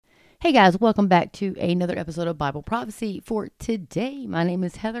Hey guys, welcome back to another episode of Bible Prophecy for today. My name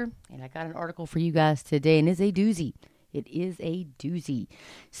is Heather, and I got an article for you guys today, and it's a doozy. It is a doozy.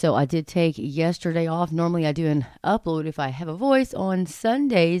 So I did take yesterday off. Normally I do an upload if I have a voice on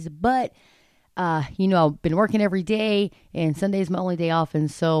Sundays, but I've been working every day, and Sunday's my only day off, and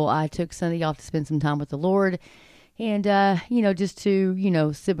so I took Sunday off to spend some time with the Lord. And, just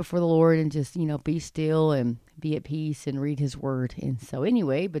to, sit before the Lord and just, be still and be at peace and read his word. And so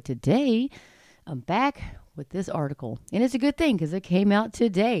anyway, but today I'm back with this article. And it's a good thing because it came out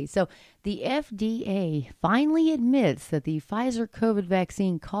today. So the FDA finally admits that the Pfizer COVID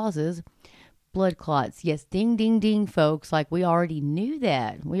vaccine causes blood clots. Yes, ding, ding, ding, folks. Like we already knew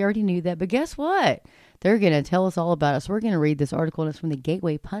that. But guess what? They're going to tell us all about it. So we're going to read this article, and it's from the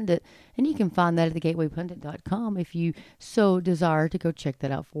Gateway Pundit, and you can find that at thegatewaypundit.com if you so desire to go check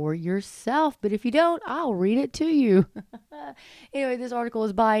that out for yourself. But if you don't, I'll read it to you. Anyway, this article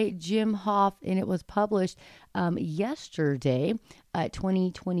is by Jim Hoft, and it was published yesterday at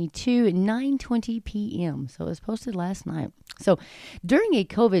 2022 at 9:20 p.m. So it was posted last night. So during a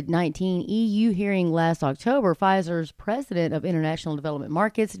COVID-19 EU hearing last October, Pfizer's president of International Development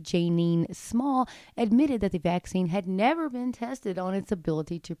Markets, Janine Small, admitted that the vaccine had never been tested on its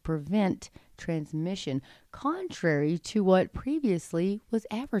ability to prevent transmission, contrary to what previously was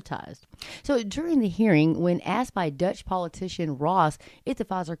advertised. So during the hearing, when asked by Dutch politician Ross if the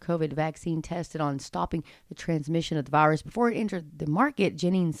Pfizer COVID vaccine tested on stopping the transmission of the virus before it entered the market,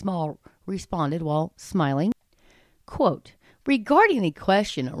 Janine Small responded while smiling, quote, regarding the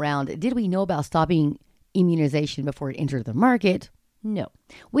question around did we know about stopping immunization before it entered the market, no.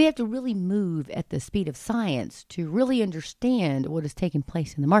 We have to really move at the speed of science to really understand what is taking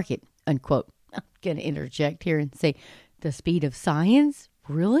place in the market, unquote. I'm going to interject here and say, the speed of science?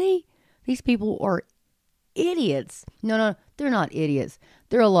 Really? These people are idiots. No, they're not idiots.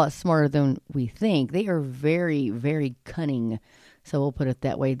 They're a lot smarter than we think. They are very, very cunning. So we'll put it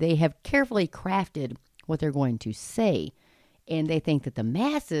that way. They have carefully crafted what they're going to say. And they think that the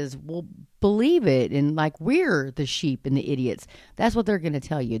masses will believe it. And like we're the sheep and the idiots. That's what they're going to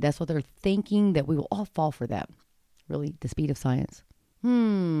tell you. That's what they're thinking, that we will all fall for that. Really? The speed of science?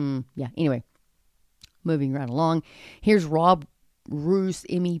 Yeah. Anyway, moving right along. Here's Rob Roos,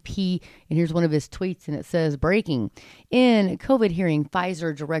 MEP, and here's one of his tweets, and it says, breaking. In COVID hearing,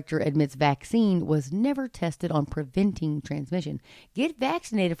 Pfizer director admits vaccine was never tested on preventing transmission. Get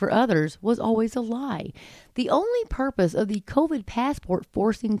vaccinated for others was always a lie. The only purpose of the COVID passport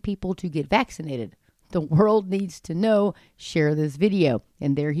forcing people to get vaccinated. The world needs to know. Share this video.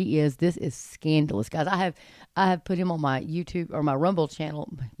 And there he is. This is scandalous, guys. I have put him on my YouTube or my Rumble channel.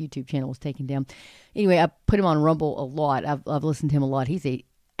 My YouTube channel was taken down. Anyway, I put him on Rumble a lot. I've listened to him a lot. He's a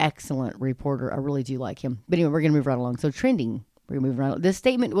excellent reporter. I really do like him. But anyway, we're going to move right along. So trending. We're moving right along. This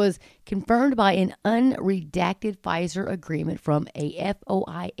statement was confirmed by an unredacted Pfizer agreement from a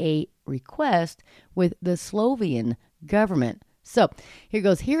FOIA request with the Slovenian government. So here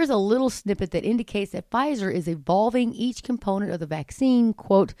goes. Here's a little snippet that indicates that Pfizer is evolving each component of the vaccine,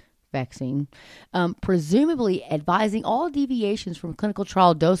 quote, presumably advising all deviations from clinical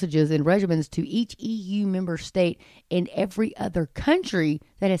trial dosages and regimens to each EU member state and every other country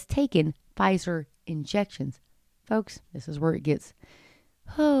that has taken Pfizer injections. Folks, this is where it gets,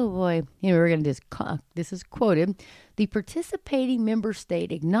 oh boy. Anyway, we're going to this is quoted. The participating member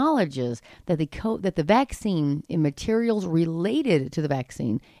state acknowledges that the vaccine and materials related to the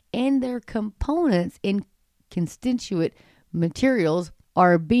vaccine and their components and constituent materials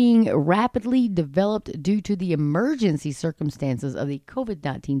are being rapidly developed due to the emergency circumstances of the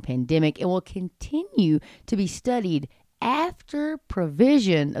COVID-19 pandemic and will continue to be studied after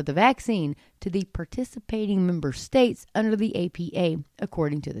provision of the vaccine to the participating member states under the APA,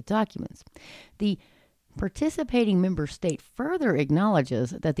 according to the documents. The participating member state further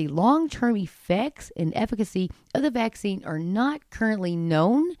acknowledges that the long-term effects and efficacy of the vaccine are not currently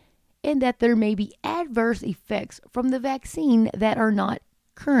known and that there may be adverse effects from the vaccine that are not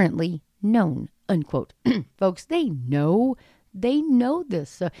currently known, unquote. Folks, they know this.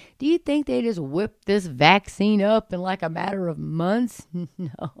 So do you think they just whipped this vaccine up in like a matter of months?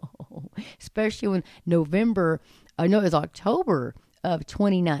 No. Especially when it was October of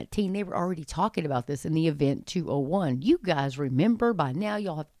 2019. They were already talking about this in the Event 201. You guys remember by now.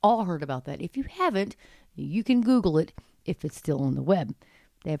 Y'all have all heard about that. If you haven't, you can Google it if it's still on the web.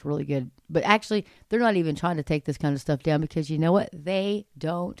 They have really good, but actually they're not even trying to take this kind of stuff down because you know what? They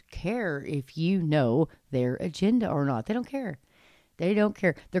don't care if you know their agenda or not. They don't care. They don't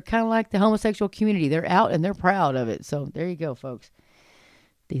care. They're kind of like the homosexual community. They're out and they're proud of it. So there you go, folks.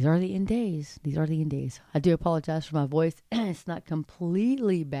 These are the end days. These are the end days. I do apologize for my voice. It's not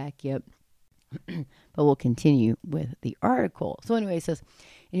completely back yet. But we'll continue with the article. So anyway, it says,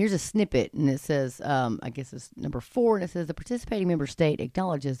 and here's a snippet, and it says, I guess it's number 4, and it says, the participating member state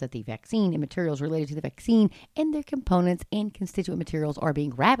acknowledges that the vaccine and materials related to the vaccine and their components and constituent materials are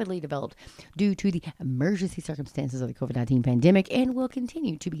being rapidly developed due to the emergency circumstances of the COVID-19 pandemic and will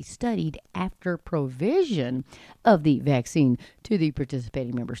continue to be studied after provision of the vaccine to the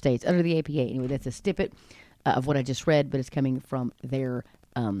participating member states under the APA. Anyway, that's a snippet of what I just read, but it's coming from their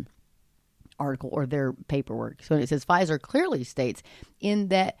article or their paperwork. So it says Pfizer clearly states in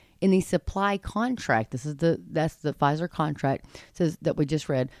the supply contract, that's the Pfizer contract, says that we just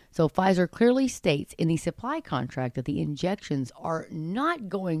read. So Pfizer clearly states in the supply contract that the injections are not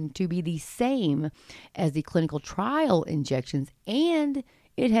going to be the same as the clinical trial injections, and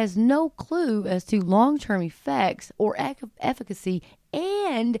it has no clue as to long-term effects or efficacy,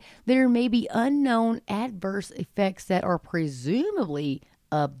 and there may be unknown adverse effects that are presumably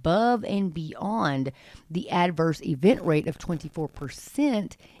above and beyond the adverse event rate of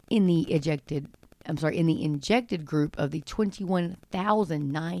 24% in the injected group of the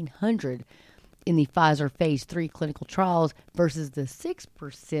 21,900 in the Pfizer phase 3 clinical trials versus the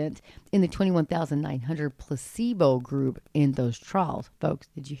 6% in the 21,900 placebo group in those trials. Folks,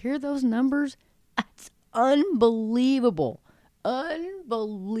 did you hear those numbers? That's unbelievable.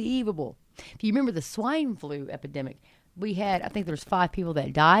 Unbelievable. If you remember the swine flu epidemic, we had, I think there was 5 people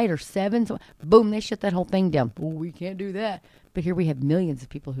that died or 7. So boom, they shut that whole thing down. Oh, we can't do that. But here we have millions of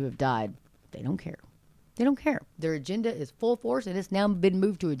people who have died. They don't care. They don't care. Their agenda is full force, and it's now been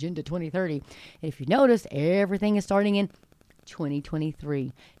moved to Agenda 2030. And if you notice, everything is starting in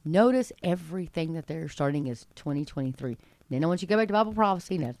 2023. Notice everything that they're starting is 2023. Then I want you to go back to Bible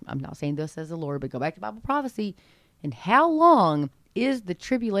prophecy. Now, I'm not saying thus says the Lord, but go back to Bible prophecy. And how long is the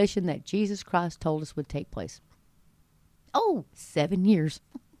tribulation that Jesus Christ told us would take place? Oh, 7 years.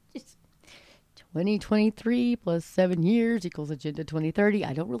 2023 plus 7 years equals Agenda 2030.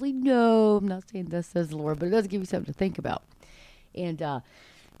 I don't really know. I'm not saying this says the Lord, but it does give you something to think about. And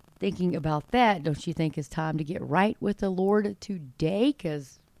thinking about that, don't you think it's time to get right with the Lord today?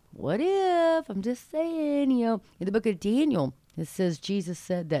 Because what if, I'm just saying, in the book of Daniel, it says Jesus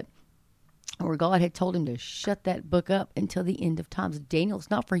said that, or God had told him to shut that book up until the end of times. Daniel, it's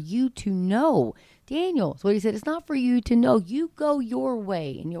not for you to know. Daniel, so what he said, it's not for you to know. You go your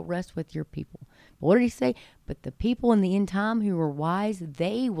way and you'll rest with your people. But what did he say? But the people in the end time who are wise,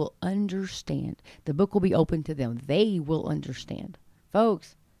 they will understand. The book will be open to them. They will understand.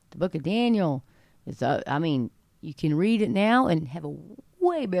 Folks, the book of Daniel is, you can read it now and have a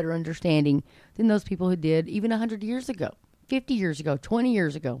way better understanding than those people who did even 100 years ago, 50 years ago, 20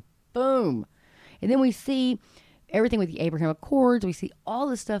 years ago. Boom. And then we see everything with the Abraham Accords. We see all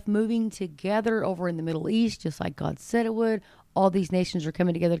this stuff moving together over in the Middle East, just like God said it would. All these nations are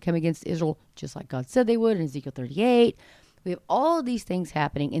coming together to come against Israel, just like God said they would in Ezekiel 38. We have all of these things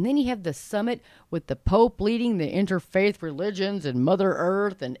happening. And then you have the summit with the Pope leading the interfaith religions and Mother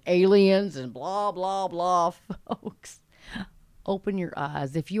Earth and aliens and blah, blah, blah. Folks, open your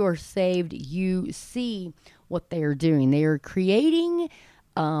eyes. If you are saved, you see what they are doing. They are creating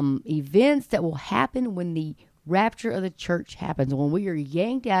events that will happen when the rapture of the church happens, when we are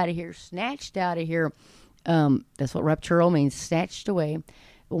yanked out of here, snatched out of here. That's what raptural means, snatched away.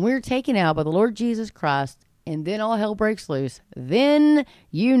 When we're taken out by the Lord Jesus Christ, and then all hell breaks loose, then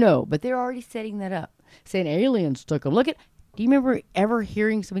but they're already setting that up, saying aliens took them. Do you remember ever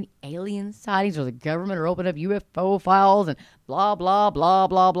hearing so many alien sightings, or the government are opening up UFO files and blah, blah, blah,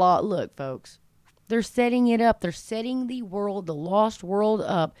 blah, blah? Look, folks, they're setting it up. They're setting the world, the lost world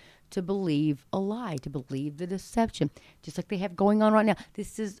up to believe a lie, to believe the deception, just like they have going on right now.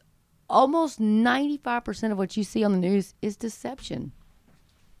 This is almost 95% of what you see on the news is deception.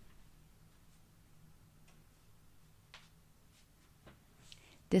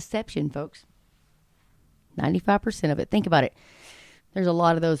 Deception, folks. 95% of it. Think about it. There's a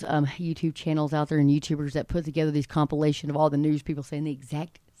lot of those YouTube channels out there and YouTubers that put together these compilation of all the news people saying the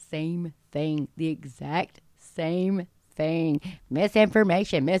exact same thing. The exact same thing.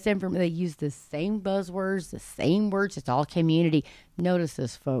 Misinformation. They use the same buzzwords, the same words. It's all community. Notice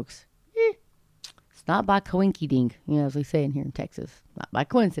this, folks. It's not by coinky-dink, as we say in here in Texas. Not by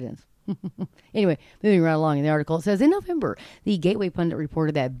coincidence. Anyway, moving right along in the article, it says in November, the Gateway Pundit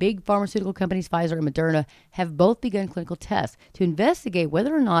reported that big pharmaceutical companies Pfizer and Moderna have both begun clinical tests to investigate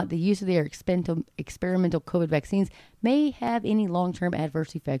whether or not the use of their experimental COVID vaccines may have any long-term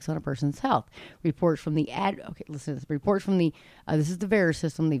adverse effects on a person's health. Reports from the this is the VAERS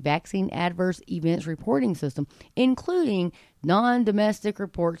system, the Vaccine Adverse Events Reporting System, including non-domestic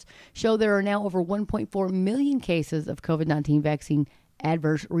reports, show there are now over 1.4 million cases of COVID-19 vaccine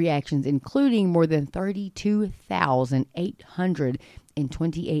adverse reactions, including more than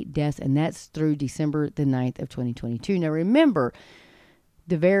 32,828 deaths, and that's through December the 9th of 2022. Now remember,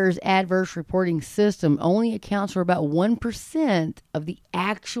 the VAERS adverse reporting system only accounts for about 1% of the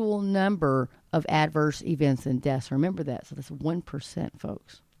actual number of adverse events and deaths. Remember that. So that's 1%,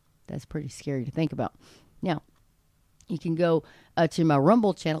 folks. That's pretty scary to think about. Now, you can go to my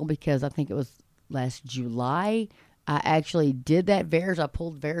Rumble channel because I think it was last July. I actually did that VAERS. I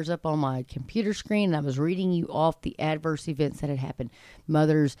pulled VAERS up on my computer screen, and I was reading you off the adverse events that had happened.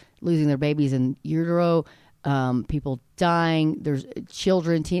 Mothers losing their babies in utero, people dying, there's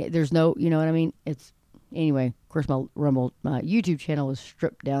children, there's no, you know what I mean? Anyway, of course, my YouTube channel was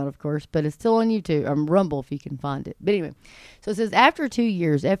stripped down, of course, but it's still on YouTube. Rumble, if you can find it. But anyway, so it says, after 2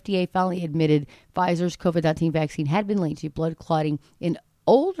 years, FDA finally admitted Pfizer's COVID-19 vaccine had been linked to blood clotting in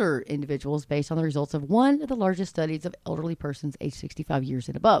older individuals based on the results of one of the largest studies of elderly persons aged 65 years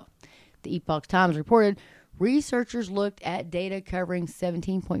and above. The Epoch Times reported researchers looked at data covering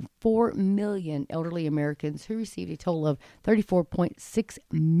 17.4 million elderly Americans who received a total of 34.6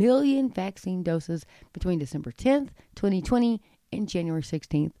 million vaccine doses between December 10th, 2020 and January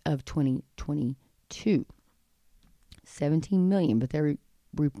 16th of 2022. 17 million, but they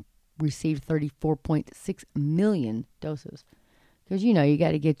received 34.6 million doses. Because, you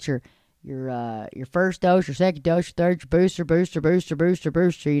got to get your first dose, your second dose, your third, your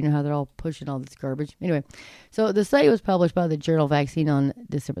booster. You know how they're all pushing all this garbage. Anyway, so the study was published by the journal Vaccine on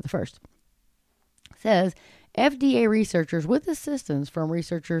December the 1st. It says, FDA researchers with assistance from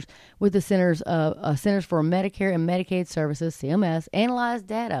researchers with the Centers for Medicare and Medicaid Services, CMS, analyzed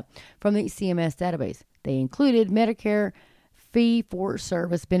data from the CMS database. They included Medicare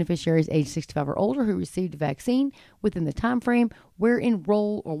fee-for-service beneficiaries age 65 or older who received a vaccine within the time frame were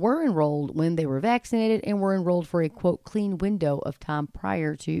enrolled when they were vaccinated and were enrolled for a, quote, clean window of time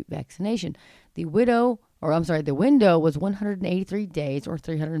prior to vaccination. The window was 183 days or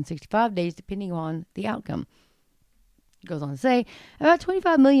 365 days, depending on the outcome. It goes on to say, about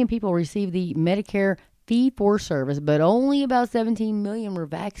 25 million people received the Medicare fee-for-service, but only about 17 million were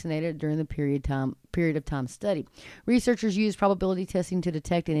vaccinated during the period of time study. Researchers used probability testing to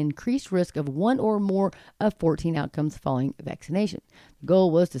detect an increased risk of one or more of 14 outcomes following vaccination. The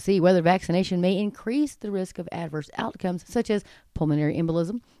goal was to see whether vaccination may increase the risk of adverse outcomes such as pulmonary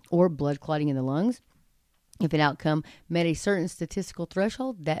embolism or blood clotting in the lungs. If an outcome met a certain statistical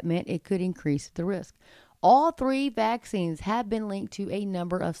threshold, that meant it could increase the risk. All three vaccines have been linked to a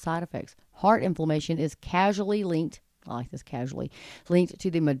number of side effects. Heart inflammation is casually linked to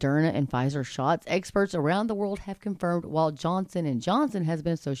the Moderna and Pfizer shots. Experts around the world have confirmed, while Johnson & Johnson has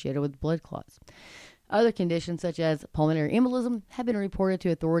been associated with blood clots. Other conditions, such as pulmonary embolism, have been reported to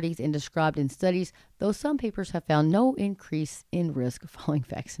authorities and described in studies, though some papers have found no increase in risk following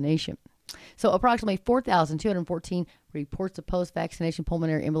vaccination. So approximately 4,214 reports of post-vaccination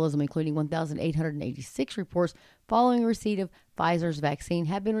pulmonary embolism, including 1,886 reports following receipt of Pfizer's vaccine,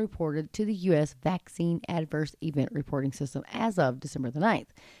 have been reported to the U.S. Vaccine Adverse Event Reporting System as of December the 9th.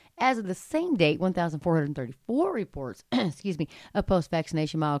 As of the same date, 1,434 reports of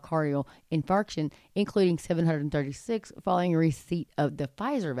post-vaccination myocardial infarction, including 736 following receipt of the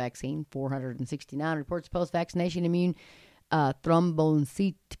Pfizer vaccine, 469 reports of post-vaccination immune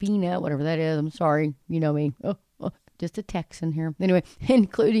thrombocytopenia, whatever that is. I'm sorry. You know me. Just a Texan here. Anyway,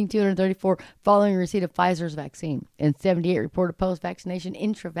 including 234 following receipt of Pfizer's vaccine and 78 reported post-vaccination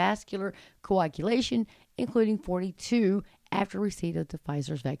intravascular coagulation, including 42 after receipt of the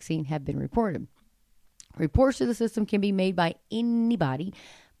Pfizer's vaccine have been reported. Reports to the system can be made by anybody,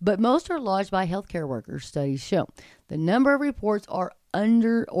 but most are lodged by healthcare workers, studies show. The number of reports are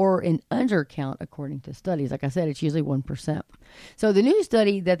undercount according to studies. Like I said, it's usually 1%. So the new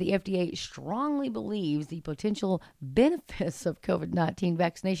study that the FDA strongly believes the potential benefits of COVID-19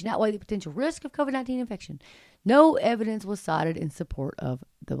 vaccination outweigh the potential risk of COVID-19 infection. No evidence was cited in support of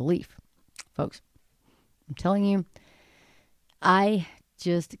the belief. Folks, I'm telling you, I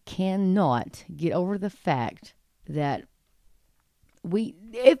just cannot get over the fact that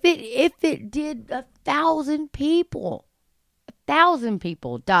if it did 1,000 people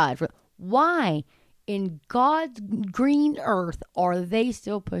died. Why in God's green earth are they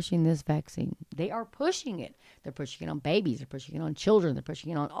still pushing this vaccine? They are pushing it. They're pushing it on babies. They're pushing it on children. They're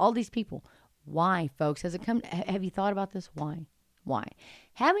pushing it on all these people. Why, folks? Have you thought about this? Why? Why?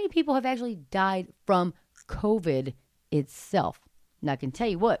 How many people have actually died from COVID itself? Now, I can tell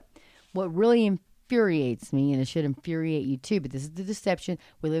you what really infuriates me, and it should infuriate you too, but this is the deception.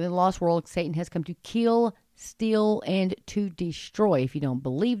 We live in a lost world. Satan has come to kill, steal, and to destroy. If you don't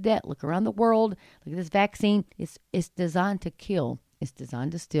believe that, look around the world. Look at this vaccine. It's designed to kill. It's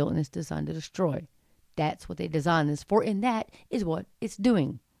designed to steal, and it's designed to destroy. That's what they designed this for, and that is what it's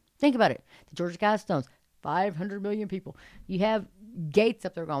doing. Think about it. The Georgia Guidestones, 500 million people. You have Gates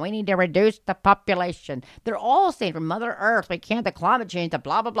up there going, we need to reduce the population. They're all saying from Mother Earth, we can't, the climate change, the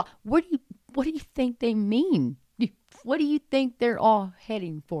blah, blah, blah. What do you think they mean? What do you think they're all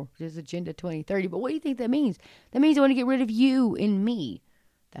heading for? This is Agenda 2030. But what do you think that means? That means they want to get rid of you and me.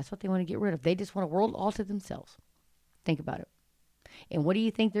 That's what they want to get rid of. They just want a world all to themselves. Think about it. And what do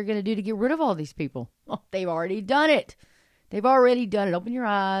you think they're going to do to get rid of all these people? Oh, they've already done it. They've already done it. Open your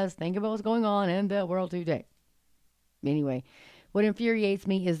eyes. Think about what's going on in the world today. Anyway, what infuriates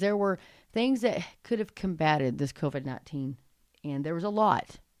me is there were things that could have combated this COVID-19. And there was a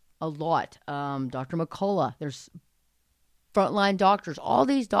lot. Dr. McCullough, there's frontline doctors. All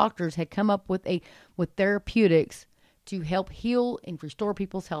these doctors had come up with therapeutics to help heal and restore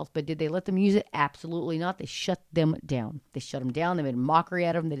people's health. But did they let them use it? Absolutely not. They shut them down. They shut them down. They made a mockery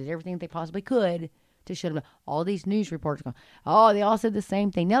out of them. They did everything they possibly could to shut them down. All these news reports going, oh, they all said the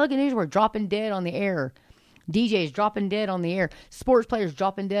same thing. Now look at news. We're dropping dead on the air. DJs dropping dead on the air. Sports players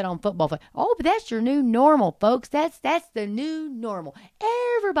dropping dead on football field. Oh, but that's your new normal, folks. That's the new normal.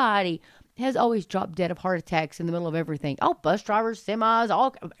 Everybody has always dropped dead of heart attacks in the middle of everything. Oh, bus drivers, semis,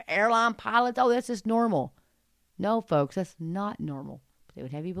 all airline pilots. Oh, that's just normal. No, folks, that's not normal. They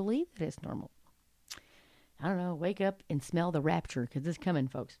would have you believe that it's normal. I don't know. Wake up and smell the rapture, because it's coming,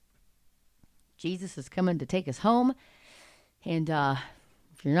 folks. Jesus is coming to take us home. And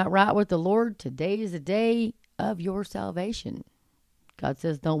if you're not right with the Lord, today is the day of your salvation. God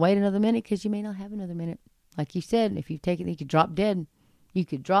says, don't wait another minute, because you may not have another minute. Like you said, if you take it, you could drop dead. You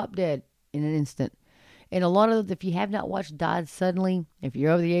could drop dead in an instant. And a lot of, if you have not watched Died Suddenly, if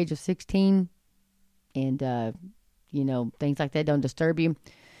you're over the age of 16, and, things like that don't disturb you,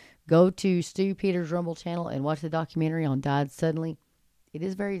 go to Stu Peters' Rumble channel and watch the documentary on Died Suddenly. It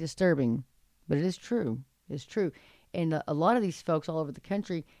is very disturbing, but it is true. It's true. And a lot of these folks all over the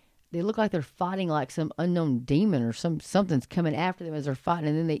country, they look like they're fighting like some unknown demon or something's coming after them as they're fighting,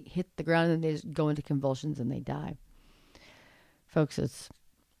 and then they hit the ground and they just go into convulsions and they die. Folks, it's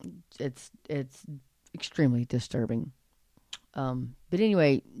extremely disturbing. But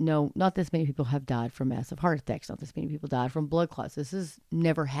anyway, no, not this many people have died from massive heart attacks. Not this many people died from blood clots. This has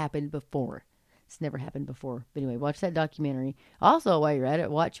never happened before. It's never happened before. But anyway, watch that documentary. Also, while you're at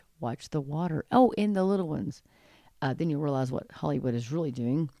it, watch The Water. Oh, and The Little Ones. Then you'll realize what Hollywood is really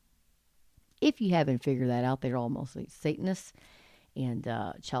doing. If you haven't figured that out, they're all mostly Satanists and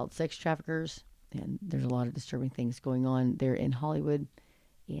child sex traffickers. And there's a lot of disturbing things going on there in Hollywood.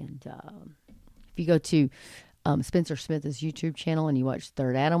 And if you go to Spencer Smith's YouTube channel and you watch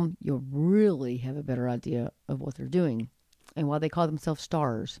Third Adam, you'll really have a better idea of what they're doing and why they call themselves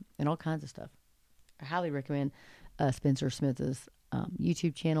stars and all kinds of stuff. I highly recommend Spencer Smith's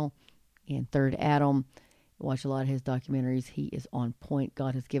YouTube channel and Third Adam. Watch a lot of his documentaries. He is on point.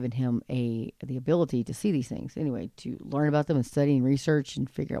 God has given him the ability to see these things. Anyway, to learn about them and study and research and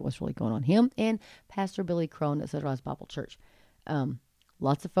figure out what's really going on. Him and Pastor Billy Crone at Sunrise Bible Church.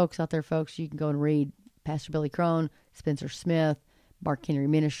 Lots of folks out there, folks. You can go and read Pastor Billy Crone, Spencer Smith, Mark Henry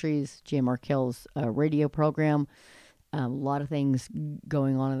Ministries, Jim Markell's radio program. A lot of things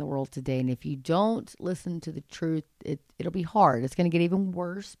going on in the world today. And if you don't listen to the truth, it'll be hard. It's going to get even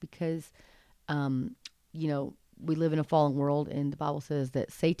worse because, we live in a fallen world. And the Bible says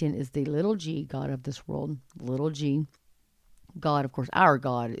that Satan is the little g, God of this world, little g. God, of course, our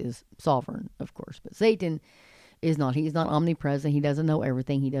God is sovereign, of course. But Satan is not. He's not omnipresent. He doesn't know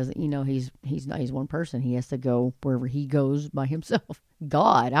everything. He doesn't, he's one person. He has to go wherever he goes by himself.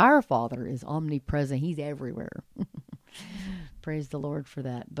 God, our Father, is omnipresent. He's everywhere. Praise the Lord for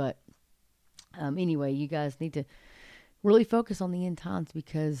that. But anyway, you guys need to really focus on the end times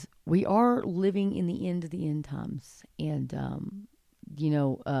because we are living in the end of the end times. And,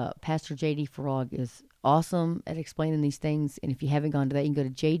 Pastor J.D. Farag is awesome at explaining these things. And if you haven't gone to that, you can go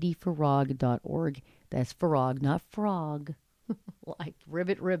to jdfarag.org. That's Farag, not frog, like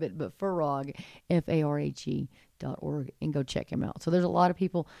ribbit, but Farag, Farag.org, and go check him out. So there's a lot of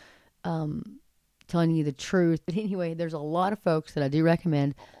people telling you the truth. But anyway, there's a lot of folks that I do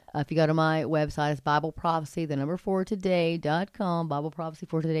recommend If you go to my website, it's Bible Prophecy, the number 4today.com,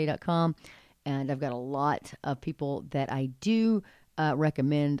 BibleProphecy4today.com. And I've got a lot of people that I do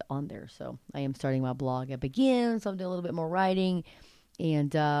recommend on there. So I am starting my blog up again. So I'm doing a little bit more writing.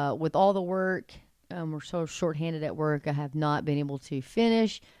 And with all the work, we're so shorthanded at work, I have not been able to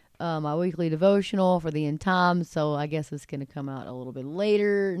finish my weekly devotional for the end time. So I guess it's going to come out a little bit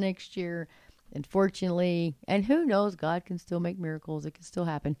later next year. Unfortunately, and who knows, God can still make miracles. It can still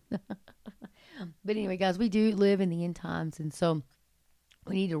happen. But anyway, guys, we do live in the end times. And so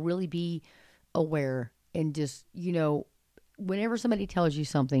we need to really be aware and just, whenever somebody tells you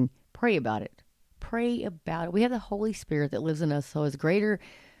something, pray about it. Pray about it. We have the Holy Spirit that lives in us. So it's greater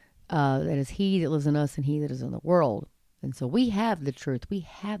that is He that lives in us and He that is in the world. And so we have the truth. We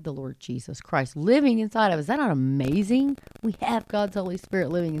have the Lord Jesus Christ living inside of us. Is that not amazing? We have God's Holy Spirit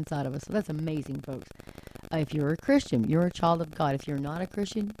living inside of us. So that's amazing, folks. If you're a Christian, you're a child of God. If you're not a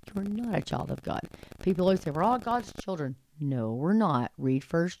Christian, you're not a child of God. People always say, we're all God's children. No, we're not.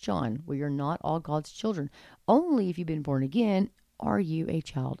 Read 1 John. We are not all God's children. Only if you've been born again are you a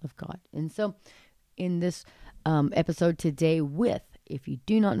child of God. And so in this episode today if you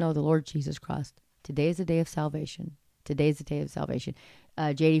do not know the Lord Jesus Christ, today is the day of salvation. Today's the day of salvation.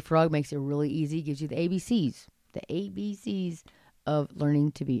 J.D. Frog makes it really easy. Gives you the ABCs of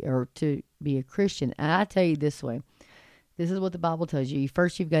learning to be a Christian. And I tell you this way, this is what the Bible tells you.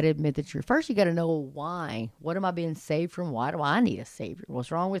 First, you've got to admit that first you got to know why. What am I being saved from? Why do I need a Savior?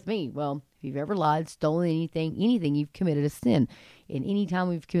 What's wrong with me? Well, if you've ever lied, stolen anything, you've committed a sin. And any time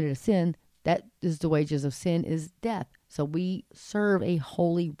we've committed a sin, that is the wages of sin is death. So we serve a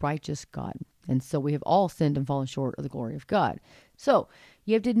holy, righteous God. And so we have all sinned and fallen short of the glory of God. So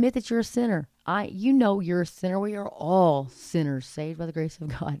you have to admit that you're a sinner. You're a sinner. We are all sinners saved by the grace of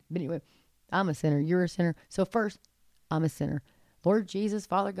God. But anyway, I'm a sinner. You're a sinner. So first, I'm a sinner. Lord Jesus,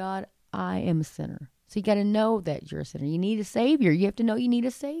 Father God, I am a sinner. So you got to know that you're a sinner. You need a Savior. You have to know you need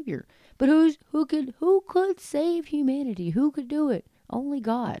a Savior. But who could save humanity? Who could do it? Only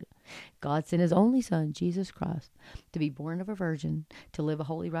God. God sent His only Son, Jesus Christ, to be born of a virgin, to live a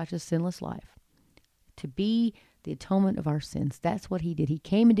holy, righteous, sinless life, to be the atonement of our sins. That's what He did. He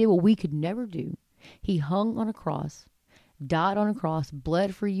came and did what we could never do. He hung on a cross, died on a cross,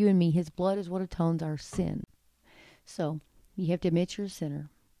 bled for you and me. His blood is what atones our sin. So you have to admit you're a sinner.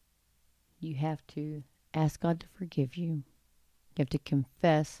 You have to ask God to forgive you. You have to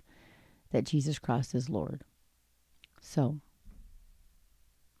confess that Jesus Christ is Lord. So,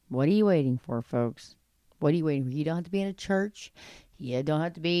 what are you waiting for, folks? What are you waiting for? You don't have to be in a church. You don't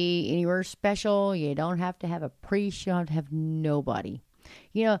have to be anywhere special. You don't have to have a priest. You don't have to have nobody.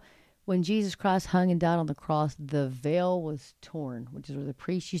 When Jesus Christ hung and died on the cross, the veil was torn, which is where the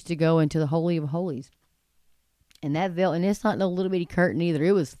priest used to go into the Holy of Holies. And that veil, and it's not no little bitty curtain either.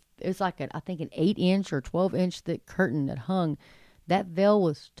 It's like I think an 8-inch or 12-inch thick curtain that hung. That veil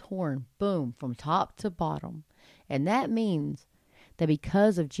was torn, boom, from top to bottom. And that means that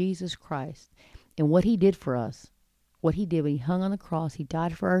because of Jesus Christ and what He did for us, what He did when He hung on the cross, He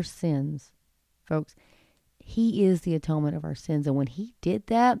died for our sins. Folks, He is the atonement of our sins. And when He did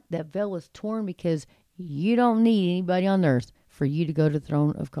that, that veil was torn because you don't need anybody on earth for you to go to the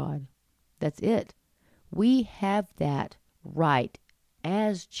throne of God. That's it. We have that right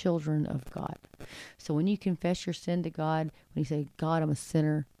as children of God. So when you confess your sin to God, when you say, God, I'm a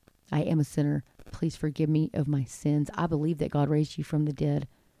sinner, I am a sinner, please forgive me of my sins. I believe that God raised you from the dead.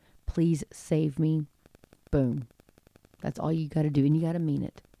 Please save me. Boom. That's all you got to do, and you got to mean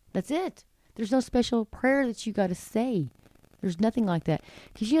it. That's it. There's no special prayer that you got to say. There's nothing like that.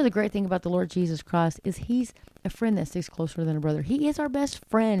 Because the great thing about the Lord Jesus Christ is He's a friend that sticks closer than a brother. He is our best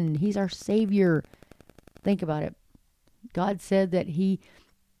friend. He's our Savior. Think about it. God said that He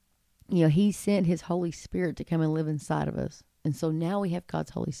sent His Holy Spirit to come and live inside of us. And so now we have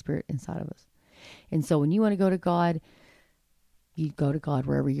God's Holy Spirit inside of us. And so when you want to go to God, you go to God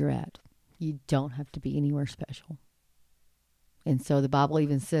wherever you're at. You don't have to be anywhere special. And so the Bible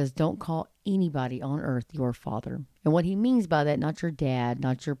even says, don't call anybody on earth your father. And what He means by that, not your dad,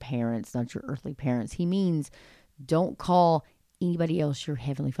 not your parents, not your earthly parents. He means don't call anybody else your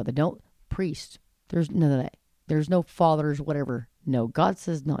heavenly Father. Don't priest. There's none of that. There's no fathers, whatever. No, God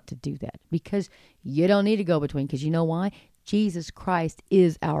says not to do that because you don't need to go between. Because you know why? Jesus Christ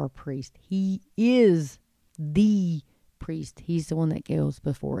is our priest. He is the priest. He's the one that goes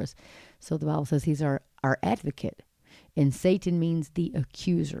before us. So the Bible says He's our advocate. And Satan means the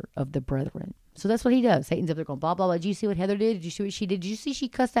accuser of the brethren. So that's what he does. Satan's up there going, blah, blah, blah. Did you see what Heather did? Did you see what she did? Did you see she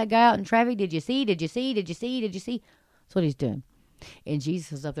cussed that guy out in traffic? Did you see? Did you see? Did you see? Did you see? That's what he's doing. And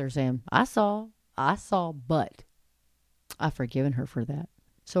Jesus is up there saying, I saw, but I've forgiven her for that.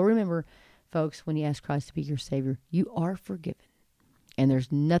 So remember, folks, when you ask Christ to be your Savior, you are forgiven. And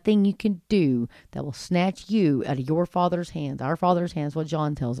there's nothing you can do that will snatch you out of your Father's hands. Our Father's hands, what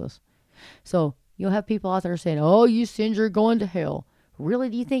John tells us. So you'll have people out there saying, oh, you sinned, you're going to hell. Really,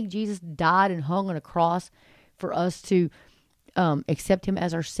 do you think Jesus died and hung on a cross for us to accept him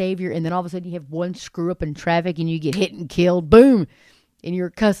as our Savior? And then all of a sudden you have one screw up in traffic and you get hit and killed. Boom. And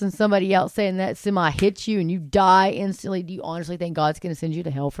you're cussing somebody out saying that semi hits you and you die instantly. Do you honestly think God's going to send you to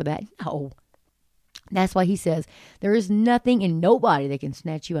hell for that? No. That's why he says there is nothing and nobody that can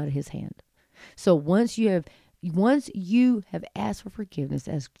snatch you out of his hand. So once you have asked for forgiveness,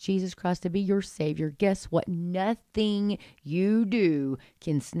 ask Jesus Christ to be your Savior, guess what? Nothing you do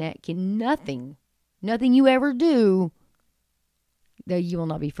nothing you ever do that you will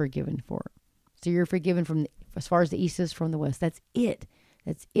not be forgiven for. So you're forgiven from as far as the east is from the west. That's it.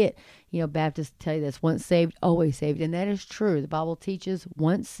 That's it. Baptists tell you this: once saved, always saved. And that is true. The Bible teaches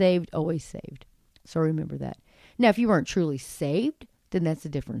once saved, always saved. So remember that. Now, if you weren't truly saved, then that's a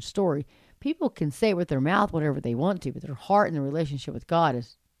different story. People can say with their mouth whatever they want to, but their heart and their relationship with God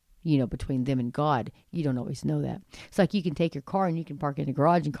is, between them and God. You don't always know that. It's like you can take your car and you can park in the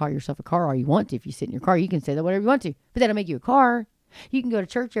garage and call yourself a car all you want to. If you sit in your car, you can say that whatever you want to, but that'll make you a car. You can go to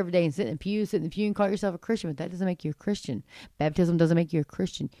church every day and sit in the pew and call yourself a Christian, but that doesn't make you a Christian. Baptism doesn't make you a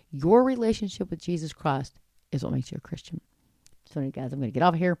Christian. Your relationship with Jesus Christ is what makes you a Christian. So guys, I'm going to get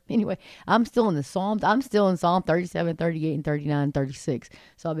off of here. Anyway, I'm still in the Psalms. I'm still in Psalm 37, 38, and 39, and 36.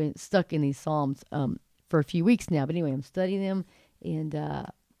 So I've been stuck in these Psalms for a few weeks now. But anyway, I'm studying them. And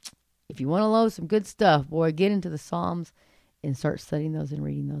if you want to know some good stuff, boy, get into the Psalms and start studying those and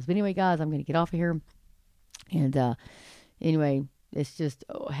reading those. But anyway, guys, I'm going to get off of here. And anyway, it's just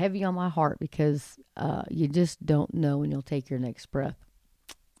heavy on my heart because you just don't know when you'll take your next breath.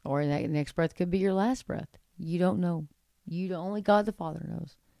 Or that next breath could be your last breath. You don't know. Only God the Father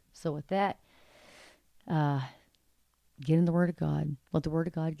knows. So with that, get in the Word of God. Let the Word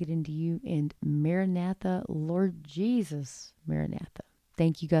of God get into you. And Maranatha, Lord Jesus, Maranatha.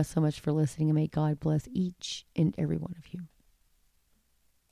 Thank you guys so much for listening. And may God bless each and every one of you.